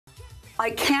I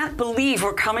can't believe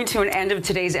we're coming to an end of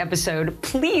today's episode.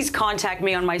 Please contact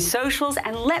me on my socials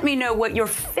and let me know what your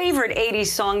favorite 80s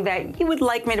song that you would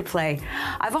like me to play.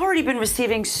 I've already been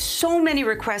receiving so many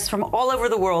requests from all over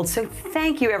the world, so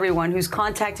thank you everyone who's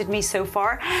contacted me so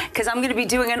far, because I'm going to be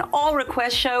doing an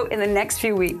all-request show in the next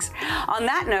few weeks. On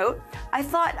that note, I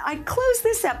thought I'd close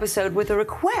this episode with a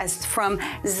request from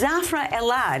Zafra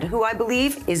Elad, who I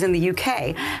believe is in the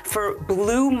UK, for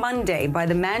Blue Monday by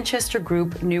the Manchester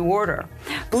group New Order.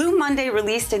 Blue Monday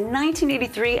released in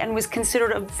 1983 and was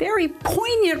considered a very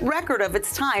poignant record of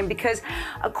its time because,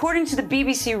 according to the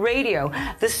BBC Radio,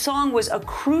 the song was a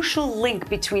crucial link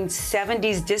between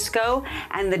 70s disco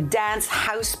and the dance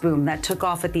house boom that took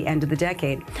off at the end of the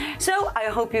decade. So I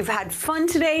hope you've had fun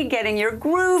today getting your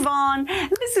groove on.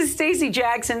 This is Stacey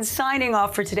Jackson signing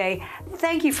off for today.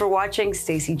 Thank you for watching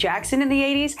Stacey Jackson in the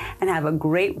 80s, and have a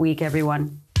great week,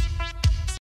 everyone.